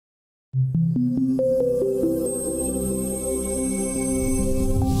Hello,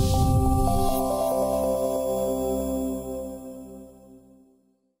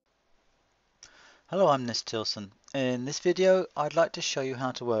 I'm Nis Tilson. In this video I'd like to show you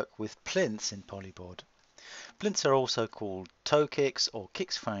how to work with plinths in Polyboard. Plinths are also called toe kicks or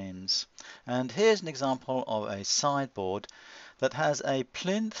kicks frames, and here's an example of a sideboard that has a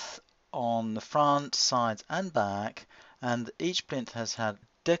plinth on the front, sides and back, and each plinth has had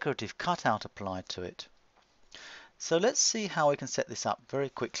decorative cutout applied to it. So let's see how we can set this up very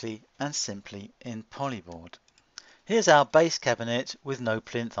quickly and simply in Polyboard. Here's our base cabinet with no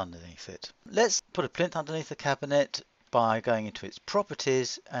plinth underneath it. Let's put a plinth underneath the cabinet by going into its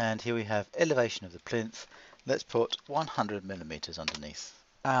properties, and here we have elevation of the plinth. Let's put 100 millimeters underneath.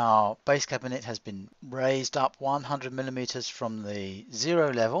 Our base cabinet has been raised up 100 millimeters from the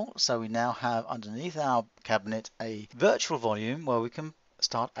zero level, so we now have underneath our cabinet a virtual volume where we can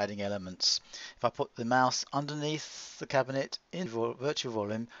start adding elements. If I put the mouse underneath the cabinet in virtual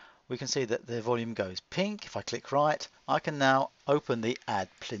volume, we can see that the volume goes pink. If I click right, I can now open the Add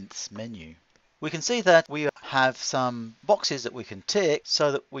Plinths menu. We can see that we have some boxes that we can tick,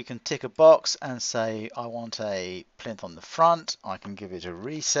 so that we can tick a box and say I want a plinth on the front. I can give it a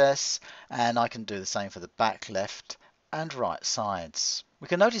recess, and I can do the same for the back, left and right sides. We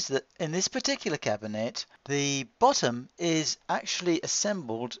can notice that in this particular cabinet the bottom is actually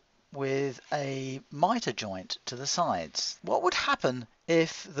assembled with a miter joint to the sides. What would happen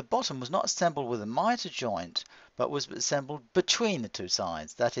if the bottom was not assembled with a miter joint but was assembled between the two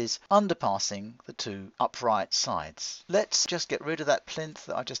sides, that is, underpassing the two upright sides? Let's just get rid of that plinth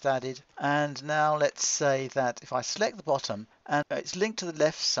that I just added, and now let's say that if I select the bottom and it's linked to the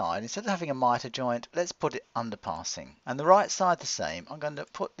left side, instead of having a miter joint, let's put it underpassing, and the right side the same. I'm going to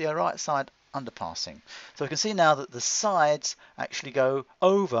put the right side underpassing. So we can see now that the sides actually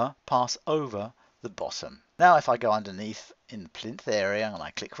pass over the bottom. Now if I go underneath in the plinth area and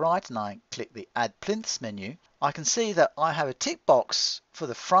I click right and I click the Add Plinths menu, I can see that I have a tick box for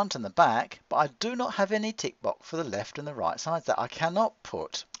the front and the back, but I do not have any tick box for the left and the right sides. That I cannot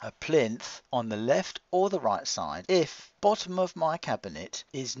put a plinth on the left or the right side if bottom of my cabinet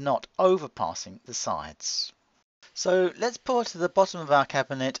is not overpassing the sides. So let's put the bottom of our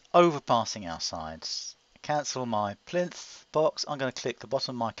cabinet overpassing our sides. Cancel my plinth box. I'm going to click the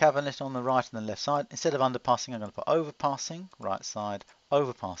bottom of my cabinet on the right and the left side. Instead of underpassing, I'm going to put overpassing, right side,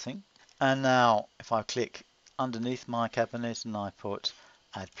 overpassing. And now if I click underneath my cabinet and I put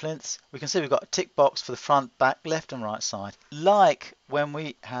Add Plinths, we can see we've got a tick box for the front, back, left and right side, like when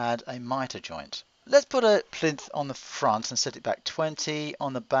we had a miter joint. Let's put a plinth on the front and set it back 20,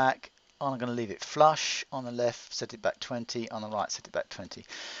 on the back I'm going to leave it flush, on the left set it back 20, on the right set it back 20.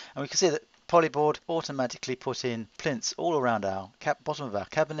 And we can see that Polyboard automatically put in plinths all around our bottom of our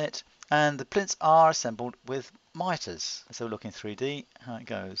cabinet, and the plinths are assembled with miters. So look in 3D how it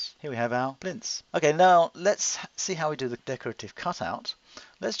goes. Here we have our plinths. Okay, now let's see how we do the decorative cutout.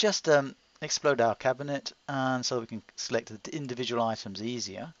 Let's just explode our cabinet, and so we can select the individual items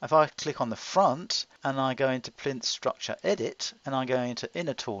easier. If I click on the front and I go into Plinth Structure Edit and I go into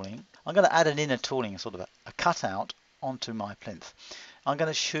Inner Tooling, I'm going to add an inner tooling, sort of a cutout onto my plinth. I'm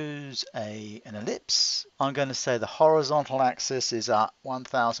going to choose an ellipse. I'm going to say the horizontal axis is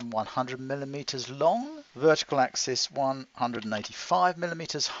 1100 millimeters long, vertical axis 185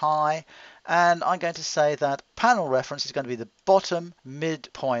 millimeters high, and I'm going to say that panel reference is going to be the bottom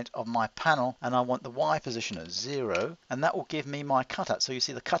midpoint of my panel, and I want the Y position at 0, and that will give me my cutout. So you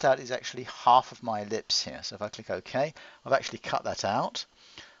see the cutout is actually half of my ellipse here. So if I click OK, I've actually cut that out.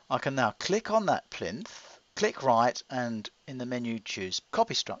 I can now click on that plinth, click right, and in the menu choose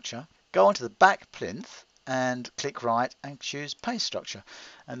Copy Structure, go onto the back plinth and click right and choose Paste Structure.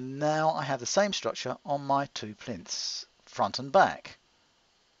 And now I have the same structure on my two plinths, front and back.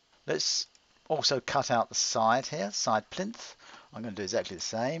 Let's also cut out the side here, side plinth. I'm going to do exactly the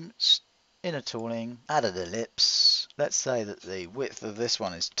same. Inner Tooling, add an ellipse. Let's say that the width of this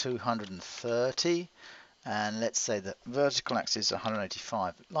one is 230. And let's say the vertical axis is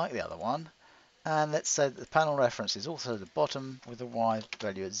 185 like the other one, and let's say that the panel reference is also the bottom with the Y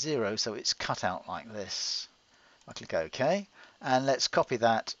value at 0, so it's cut out like this. I click OK, and let's copy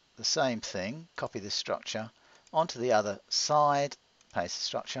that, the same thing, copy this structure onto the other side, paste the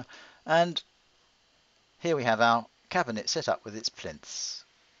structure, and here we have our cabinet set up with its plinths.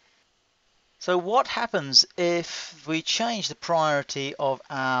 So what happens if we change the priority of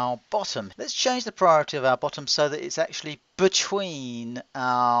our bottom? Let's change the priority of our bottom so that it's actually between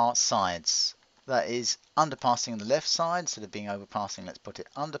our sides. That is underpassing the left side. Instead of being overpassing, let's put it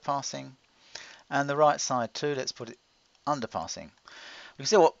underpassing. And the right side too, let's put it underpassing. You can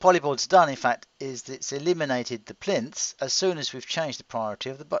see what Polyboard's done, in fact, is that it's eliminated the plinths as soon as we've changed the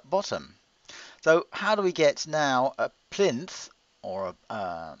priority of the bottom. So how do we get now a plinth or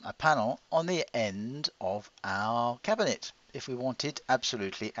a panel on the end of our cabinet if we wanted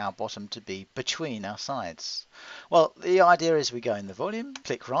absolutely our bottom to be between our sides? Well, the idea is we go in the volume,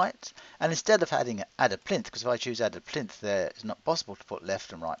 click right, and instead of adding add a plinth, because if I choose add a plinth there, it's not possible to put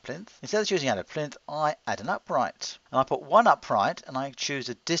left and right plinth. Instead of choosing add a plinth, I add an upright. And I put one upright and I choose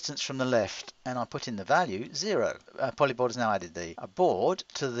a distance from the left and I put in the value 0. Polyboard has now added the board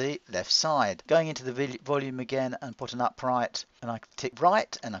to the left side. Going into the volume again and put an upright and I tick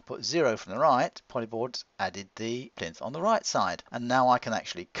right and I put 0 from the right, Polyboard's added the plinth on the right side. And now I can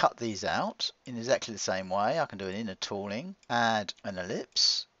actually cut these out in exactly the same way. I can do an inner tooling, add an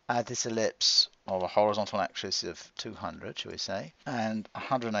ellipse, add this ellipse of a horizontal axis of 200, shall we say, and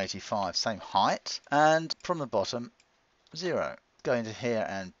 185, same height, and from the bottom 0. Go into here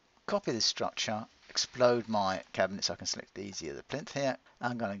and copy this structure, explode my cabinet so I can select easier the plinth here.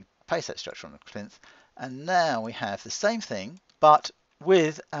 I'm going to paste that structure on the plinth, and now we have the same thing but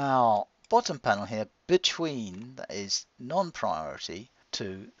with our bottom panel here between, that is non-priority,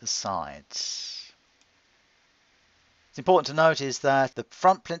 to the sides. It's important to note is that the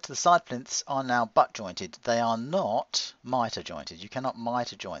front plinth to the side plinths are now butt jointed. They are not mitre jointed. You cannot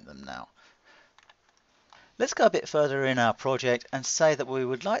mitre joint them now. Let's go a bit further in our project and say that we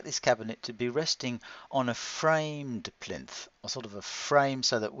would like this cabinet to be resting on a framed plinth, or sort of a frame,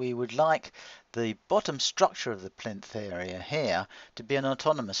 so that we would like the bottom structure of the plinth area here to be an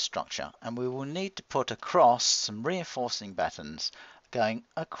autonomous structure, and we will need to put across some reinforcing battens going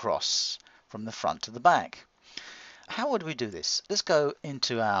across from the front to the back. How would we do this? Let's go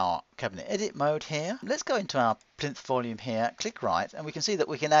into our cabinet edit mode here. Let's go into our plinth volume here, click right, and we can see that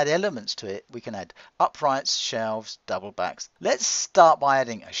we can add elements to it. We can add uprights, shelves, double backs. Let's start by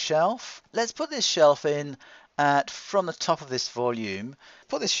adding a shelf. Let's put this shelf in from the top of this volume.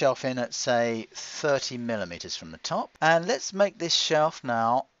 Put this shelf in at, say, 30 millimeters from the top, and let's make this shelf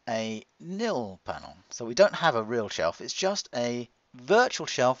now a nil panel. So we don't have a real shelf, it's just a virtual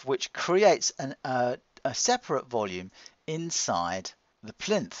shelf which creates a separate volume inside the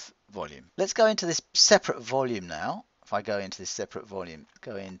plinth volume. Let's go into this separate volume now. If I go into this separate volume,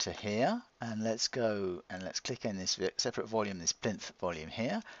 go into here, and let's go and let's click in this separate volume, this plinth volume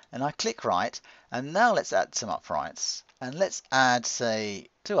here, and I click right, and now let's add some uprights, and let's add, say,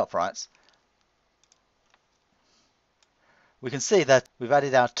 2 uprights. We can see that we've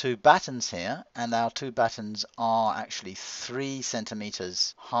added our 2 battens here, and our 2 battens are actually 3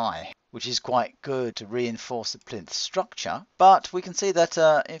 centimeters high, which is quite good to reinforce the plinth structure. But we can see that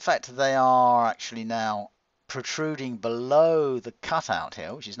in fact they are actually now protruding below the cutout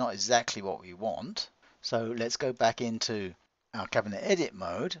here, which is not exactly what we want. So let's go back into our cabinet edit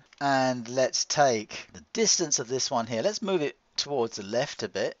mode, and let's take the distance of this one here. Let's move it towards the left a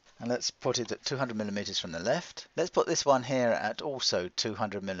bit, and let's put it at 200 millimeters from the left. Let's put this one here at also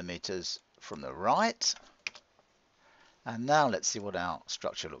 200 millimeters from the right. And now let's see what our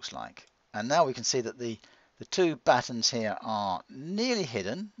structure looks like. And now we can see that the 2 battens here are nearly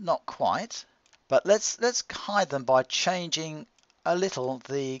hidden, not quite, but let's hide them by changing a little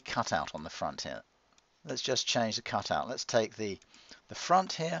the cutout on the front here. Let's just change the cutout. Let's take the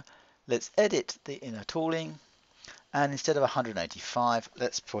front here, let's edit the inner tooling, and instead of 185,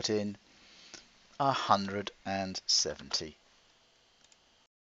 let's put in 170.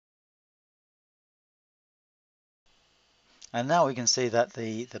 And now we can see that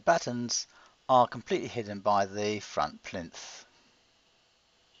the battens are completely hidden by the front plinth.